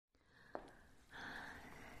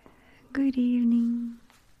Good evening.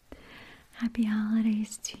 Happy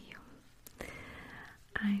holidays to you.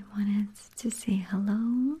 I wanted to say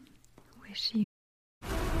hello. Wish you.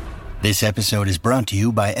 This episode is brought to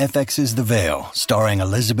you by FX's The Veil, starring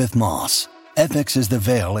Elizabeth Moss. FX's The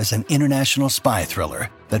Veil is an international spy thriller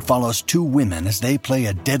that follows two women as they play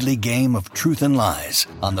a deadly game of truth and lies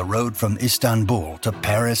on the road from Istanbul to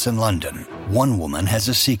Paris and London. One woman has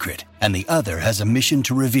a secret, and the other has a mission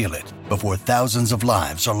to reveal it before thousands of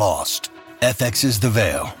lives are lost. FX's The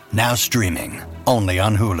Veil, now streaming, only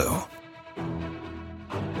on Hulu.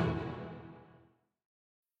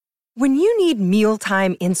 When you need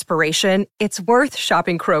mealtime inspiration, it's worth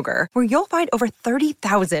shopping Kroger, where you'll find over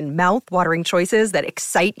 30,000 mouth-watering choices that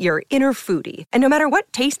excite your inner foodie. And no matter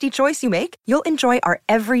what tasty choice you make, you'll enjoy our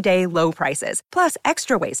everyday low prices, plus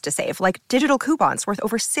extra ways to save, like digital coupons worth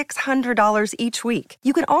over $600 each week.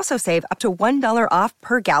 You can also save up to $1 off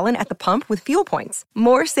per gallon at the pump with fuel points.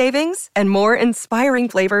 More savings and more inspiring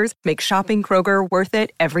flavors make shopping Kroger worth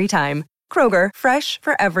it every time. Kroger, fresh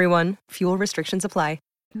for everyone. Fuel restrictions apply.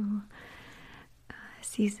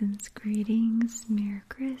 Season's greetings, Merry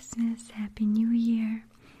Christmas, Happy New Year,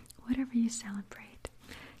 whatever you celebrate.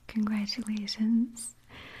 Congratulations,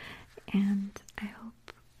 and I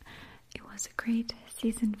hope it was a great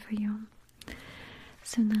season for you.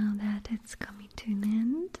 So now that it's coming to an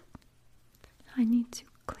end, I need to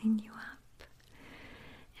clean you up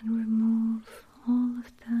and remove all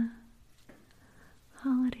of the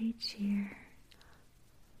holiday cheer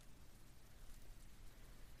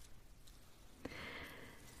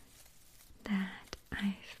that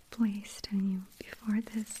I've placed on you before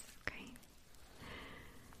this, okay?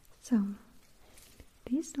 So,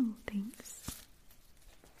 these little things,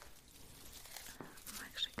 I'm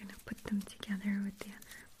actually going to put them together with the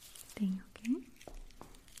other thing, okay?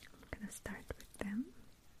 I'm going to start with them.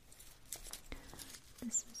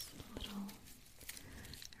 This is a little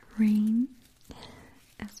rain,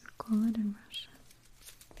 as we call it in Russia.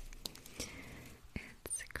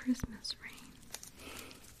 It's a Christmas rain.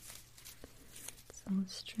 Little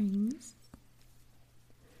strings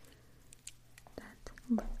that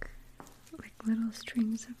look like little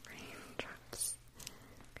strings of raindrops.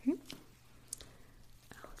 Okay.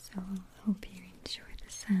 Also, hope you enjoy the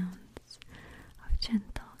sounds of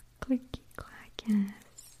gentle clicky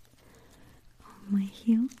clackness on my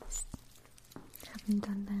heels. Haven't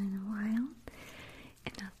done that in a while,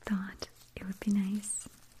 and I thought it would be nice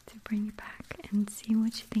to bring it back and see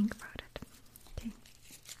what you think about it. Okay.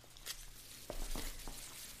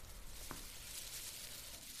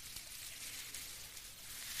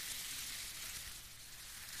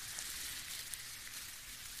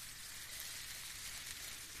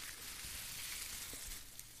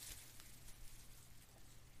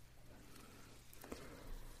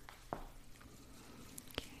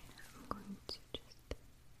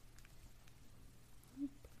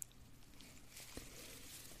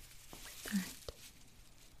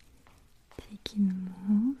 Taking them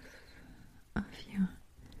off of your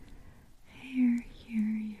hair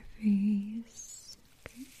here, your face,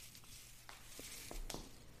 okay?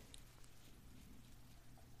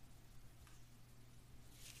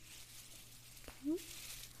 Okay.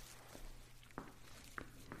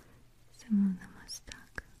 Some of them are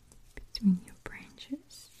stuck between your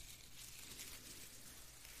branches.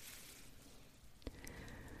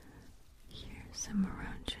 Here, some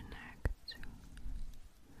around your neck too.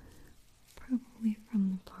 Probably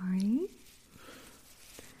from the party.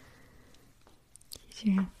 Did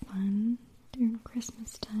you have fun during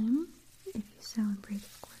Christmas time? If you celebrate,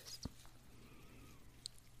 of course.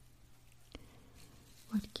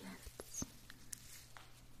 What gifts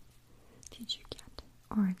did you get?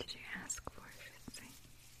 Or did you ask for, I should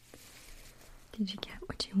say? Did you get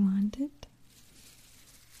what you wanted?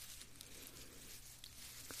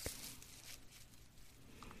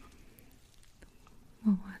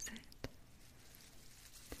 What was it?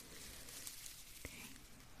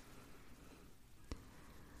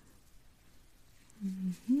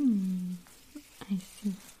 I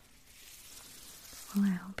see. Well, I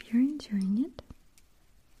hope you're enjoying it.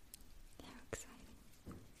 How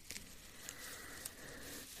exciting.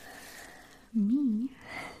 Me?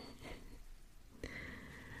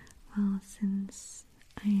 Well, since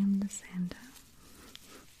I am the Santa,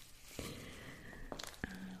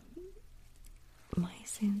 my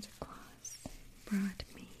Santa Claus brought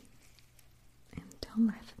me, and don't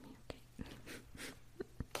laugh at me, okay?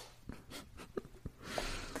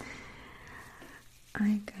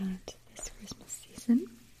 I got this Christmas season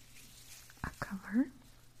a cover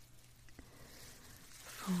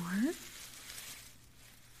for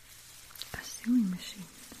a sewing machine.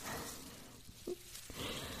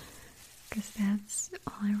 because that's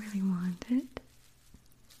all I really wanted.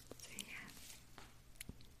 So yeah,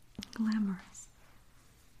 glamorous.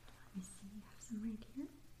 Let me see, I have some right here.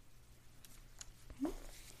 Okay.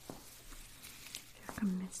 I feel like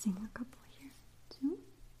I'm missing a couple here too.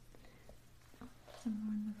 Oh, some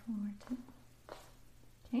on the floor too.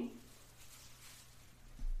 Okay.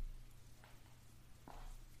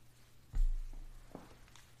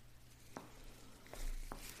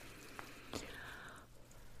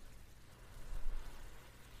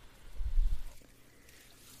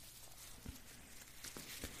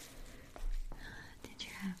 Did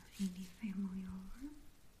you have any family over?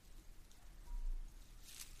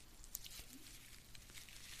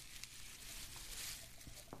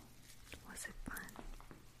 Was it fun?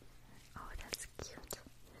 Oh, that's cute.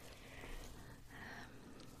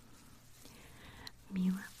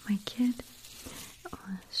 Mila, my kid,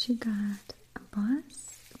 she got a bus,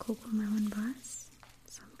 a Cocomelon bus.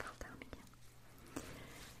 Some fell down again.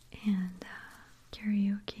 And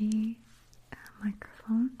karaoke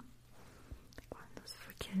microphone. Like one of those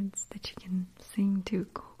for kids that you can sing to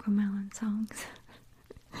Cocomelon songs.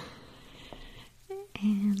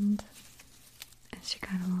 and she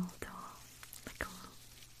got a little doll, like a little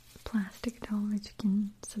plastic doll that you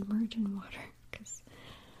can submerge in water, because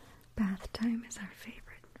bath time is our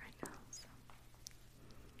favorite right now. So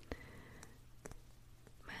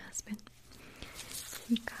my husband,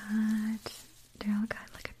 they all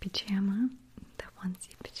got like a pajama, the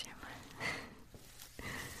onesie pajama.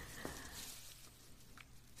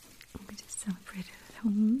 We just celebrated at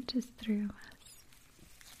home, just 3 of us.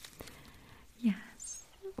 Yes,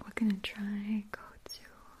 we're gonna try go to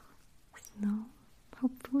snow,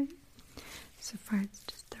 hopefully. So far it's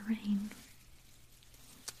just the rain.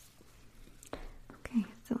 Okay,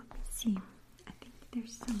 so let me see. I think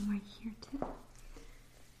there's some right here too.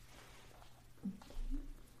 Okay.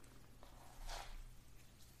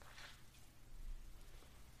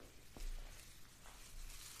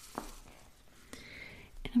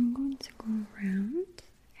 And I'm going to go around.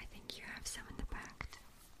 I think you have some in the back too.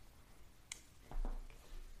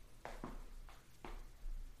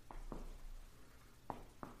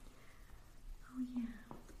 Oh yeah,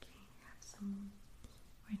 okay, you have some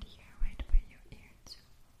right here, right by your ear too.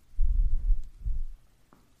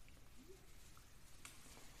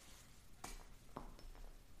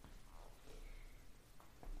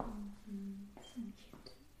 Some here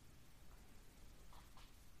too.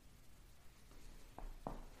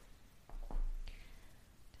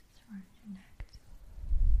 Just around your neck too.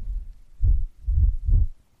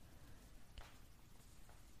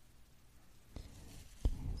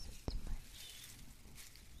 Yes, it's much.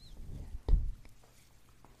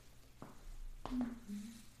 I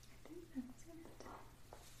think that's it.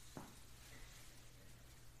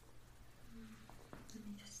 Let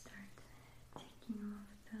me just start taking off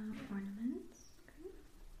the ornaments. Okay.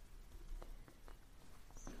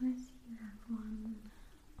 So I see you have one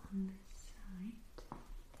on this side.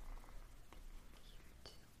 Here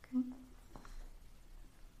too, okay?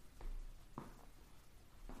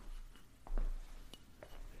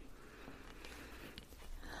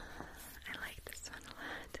 I like this one a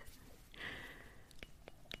lot.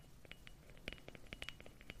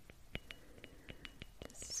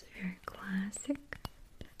 This is very classic.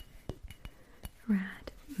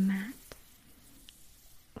 Red matte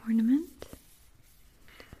ornament.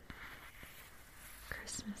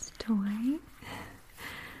 Christmas toy.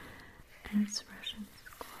 And it's Russian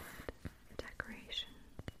gold decoration.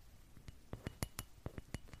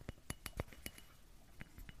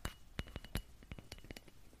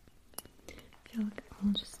 I feel like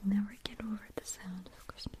I'll just never get over the sound of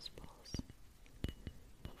Christmas balls.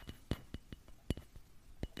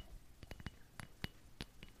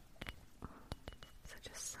 Such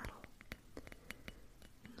a subtle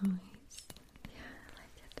noise. Yeah, I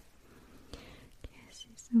like it. Okay, I see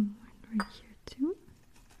some one right here too.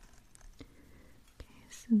 Okay,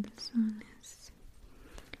 so this one is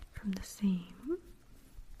from the same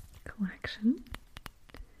collection.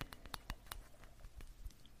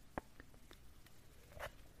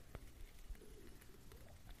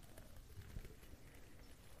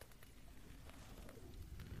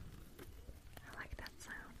 I like that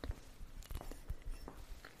sound.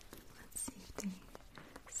 Let's see if they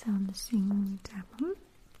sound the same when you tap them.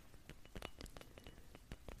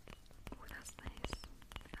 Oh, that's nice.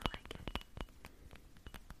 I like it.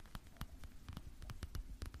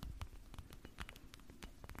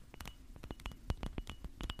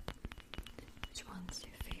 Which one's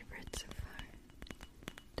your favorite so far?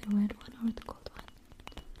 The red one or the gold one?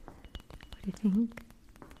 What do you think?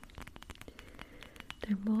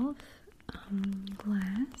 They're both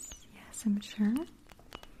glass. Yes, this, I'm sure.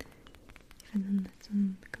 Even then this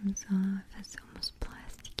one comes off as almost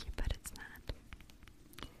plasticky, but it's not.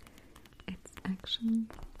 It's actually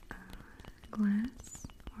glass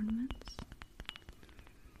ornaments.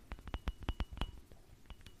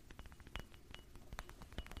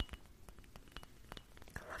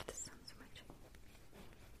 I love this sound so much.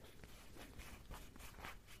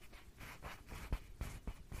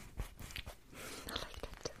 I like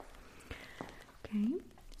that too. Okay,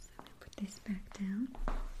 so I'm gonna put this back down.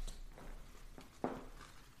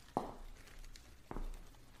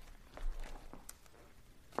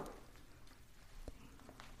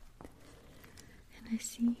 And I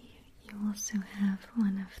see you also have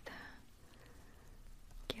one of the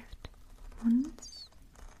gift ones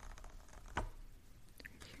right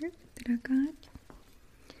here that I got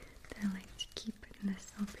that I like to keep in this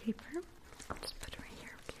little paper. I'll just put it right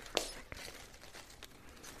here, okay, for a second.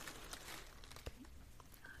 Okay,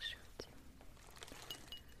 I'll show it to you.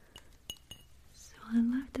 So I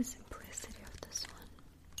love the simplicity of this one.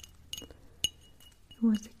 It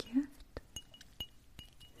was a gift,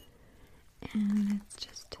 and it's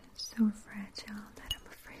just so fragile that I'm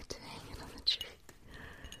afraid to hang it on the tree.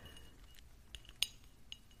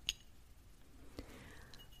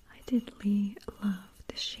 I did love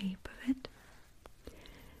the shape of it.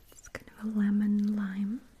 It's kind of a lemon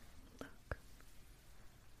lime look.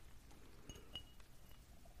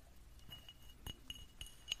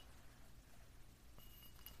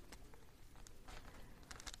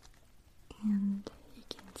 And you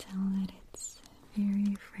can tell that it's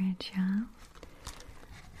very fragile.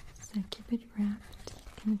 So keep it wrapped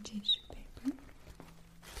in a tissue paper.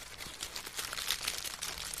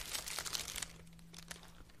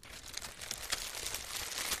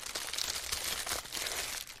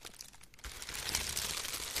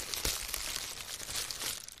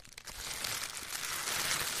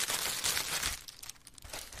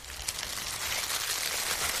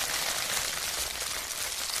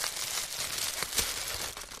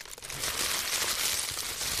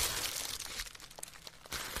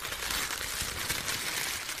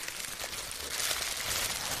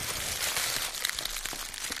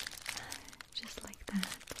 Just like that.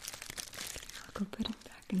 I'll go put it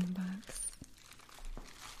back in the box.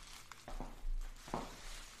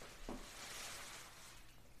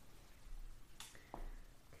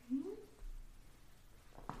 Okay.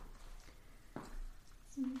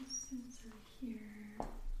 So this is here.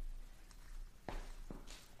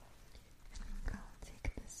 I'll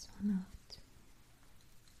take this one out.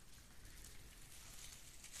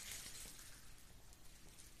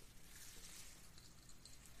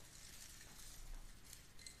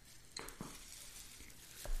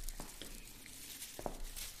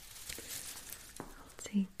 I'll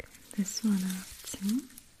take this one out too.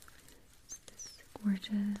 It's this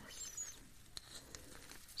gorgeous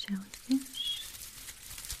jellyfish.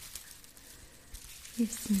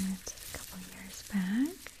 We've seen it a couple years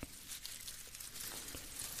back,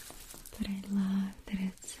 but I love that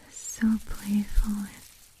it's so playful.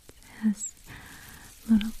 It has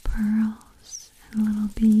little pearls and little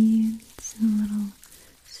beads and little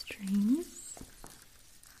strings.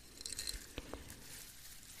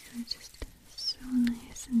 And it's just so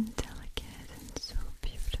nice and delicate and so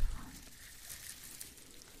beautiful.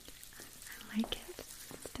 I like it.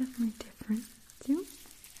 It's definitely different too.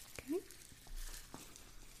 Okay.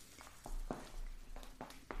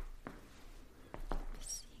 Let me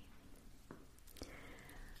see.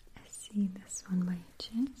 I see this one by your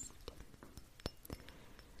chest.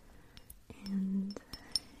 And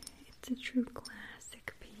it's a true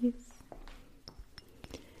classic piece.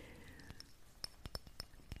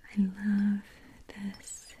 I love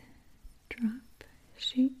this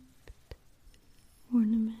drop-shaped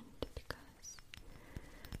ornament because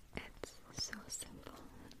it's so simple.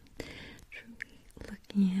 Truly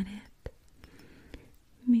looking at it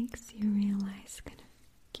makes you realize, kind of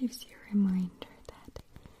gives you a reminder that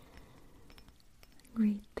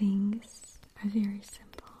great things are very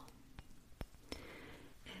simple.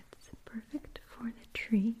 It's perfect for the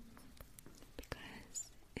tree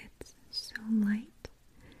because it's so light,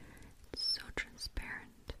 it's so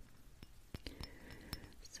transparent.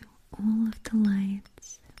 So all of the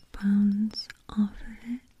lights bounce off of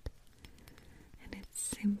it and it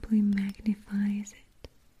simply magnifies it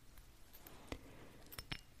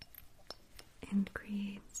and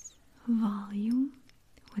creates volume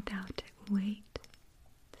without weight.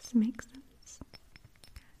 Does this make sense?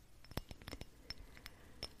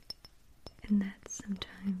 And that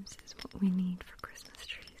sometimes is what we need for Christmas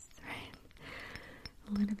trees, right?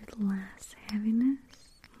 A little bit less heaviness,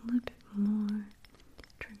 a little bit more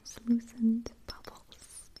translucent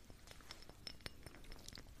bubbles.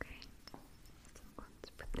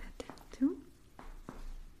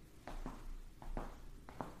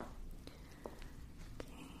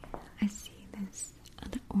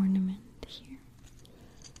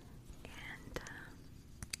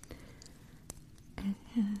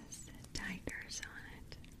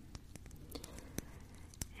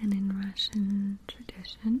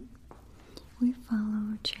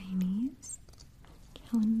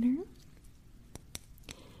 calendar.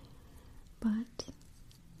 But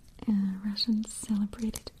Russians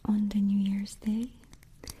celebrate it on the New Year's Day.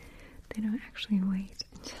 They don't actually wait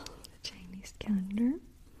until the Chinese calendar,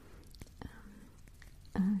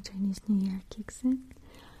 Chinese New Year kicks in.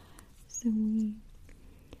 So we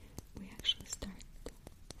actually start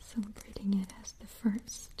celebrating it as the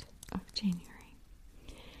 1st of January.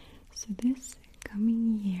 So this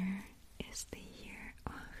coming year is the year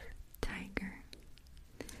of Tiger,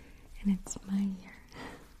 and it's my year.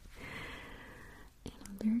 And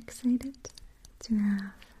I'm very excited to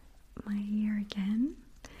have my year again,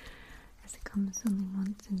 as it comes only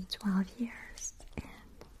once in 12 years. And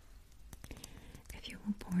if you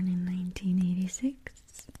were born in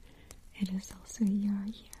 1986, it is also your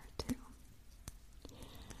year too.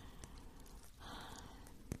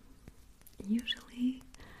 Usually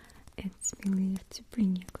it's believed to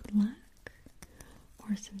bring you good luck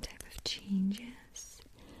or some type of changes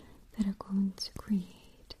that are going to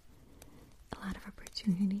create a lot of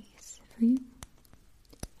opportunities for you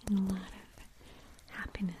and a lot of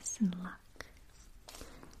happiness and luck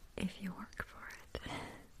if you work for it.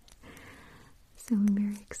 So I'm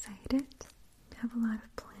very excited. I have a lot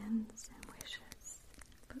of plans and wishes,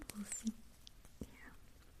 but we'll see. Yeah.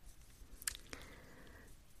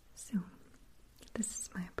 So this is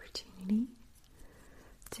my opportunity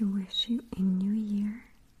to wish you a new year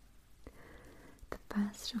the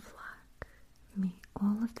best of luck. May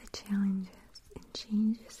all of the challenges and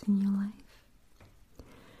changes in your life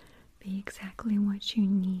be exactly what you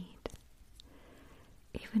need,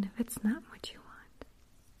 even if it's not what you want.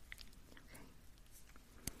 Okay?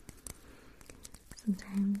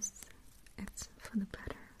 Sometimes it's for the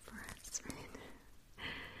better for us, right?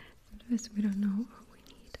 Sometimes we don't know what we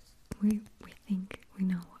need. We think we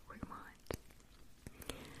know what we want.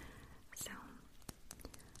 So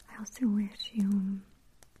I also wish you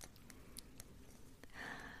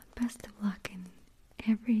best of luck in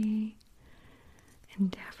every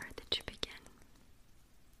endeavor that you begin.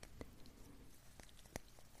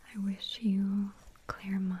 I wish you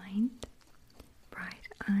clear mind, bright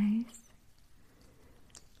eyes,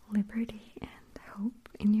 liberty and hope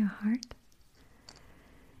in your heart,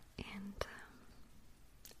 and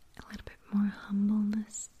a little bit more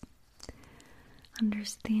humbleness,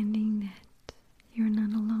 understanding that you're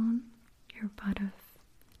not alone, you're part of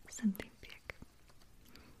something big.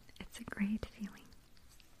 It's a great feeling.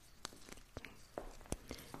 Okay.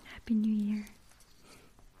 Happy New Year.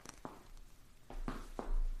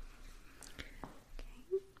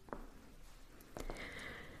 Okay.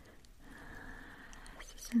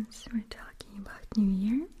 So since we're talking about New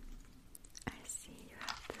Year, I see you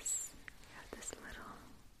have this little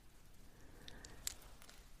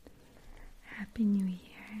Happy New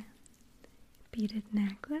Year beaded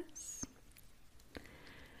necklace.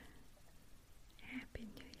 Happy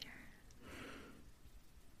New Year.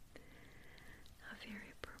 How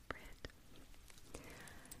very appropriate.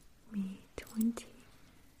 May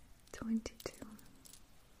 2022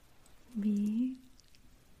 be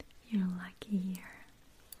your lucky year.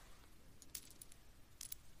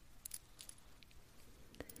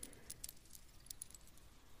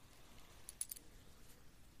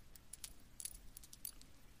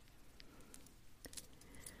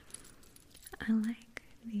 I like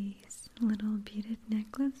these little beaded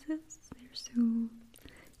necklaces. They're so,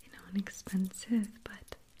 inexpensive,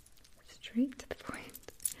 but straight to the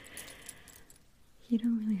point. You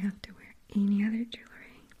don't really have to wear any other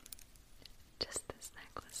jewelry, just this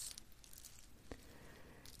necklace,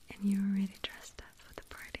 and you're already dressed up for the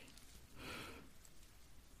party.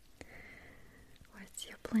 What's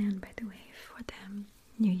your plan, by the way, for the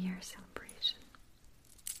New Year celebration?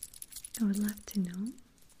 I would love to know.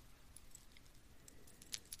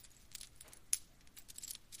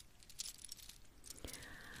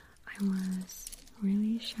 I was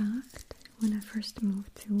really shocked when I first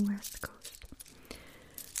moved to West Coast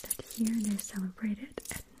that here they celebrate it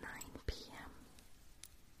at 9 p.m.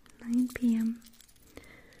 9 p.m.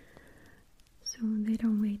 So they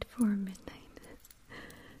don't wait for midnight.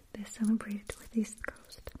 They celebrate it with East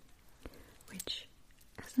Coast, which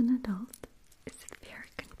as an adult is very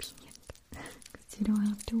convenient because you don't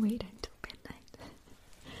have to wait until midnight.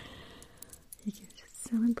 You can just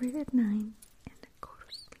celebrate at 9 and then go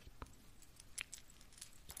to sleep.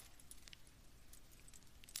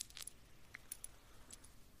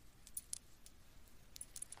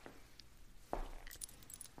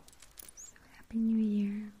 So Happy New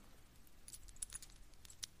Year.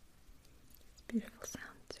 It's a beautiful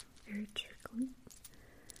sound too. Very trickly,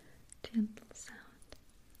 gentle sound.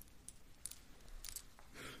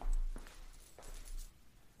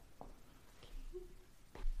 Okay.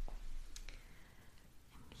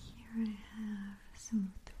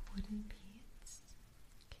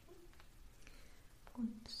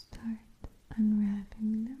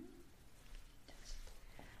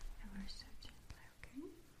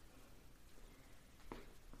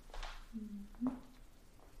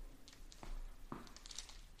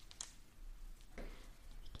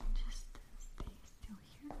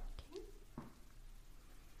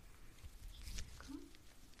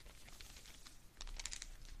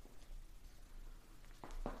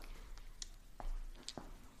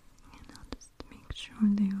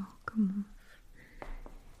 before they all come off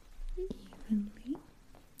evenly.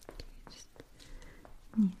 Okay, just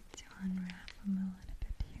need to unwrap them a little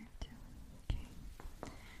bit here too. Okay.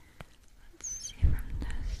 Let's see from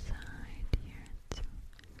this side here too.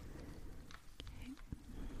 Okay.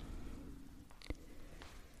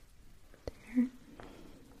 There.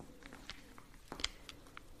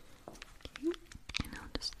 Okay. And I'll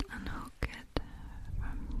just unhook it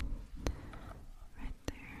from right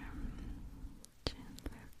there.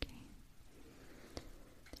 Gently, okay.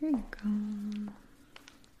 There you go.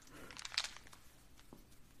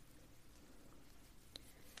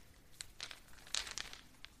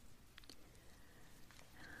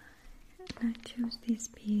 And I chose these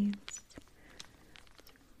beads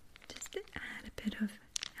just to add a bit of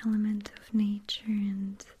element of nature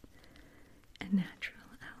and a natural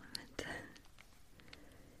element.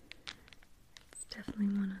 It's definitely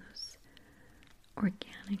one of those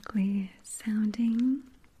organically sounding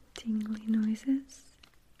tingly noises.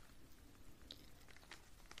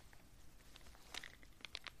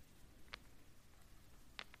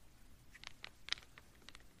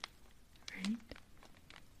 Right?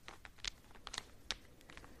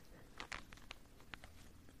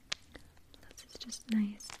 Plus, it's just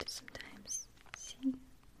nice to sometimes see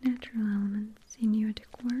natural elements in your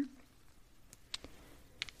decor.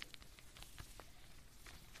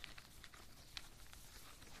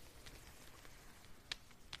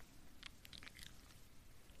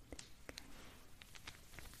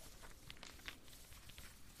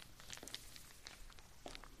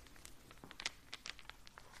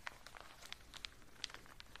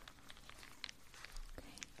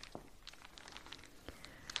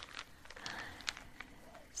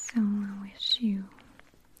 So I wish you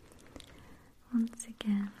once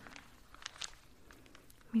again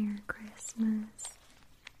Merry Christmas,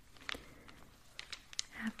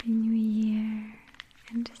 Happy New Year,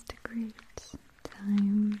 and just a great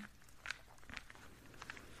time.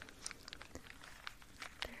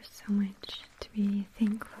 There's so much to be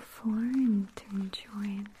thankful for and to enjoy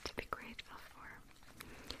and to be grateful for.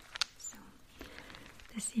 So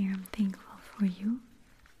this year I'm thankful for you,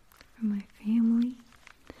 for my family,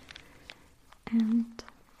 and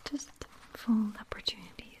just full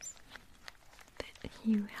opportunities that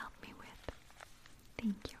you help me with.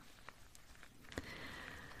 Thank you.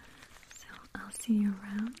 So I'll see you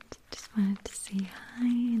around. Just wanted to say hi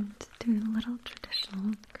and do a little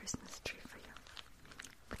traditional Christmas tree for you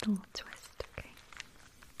with a little twist.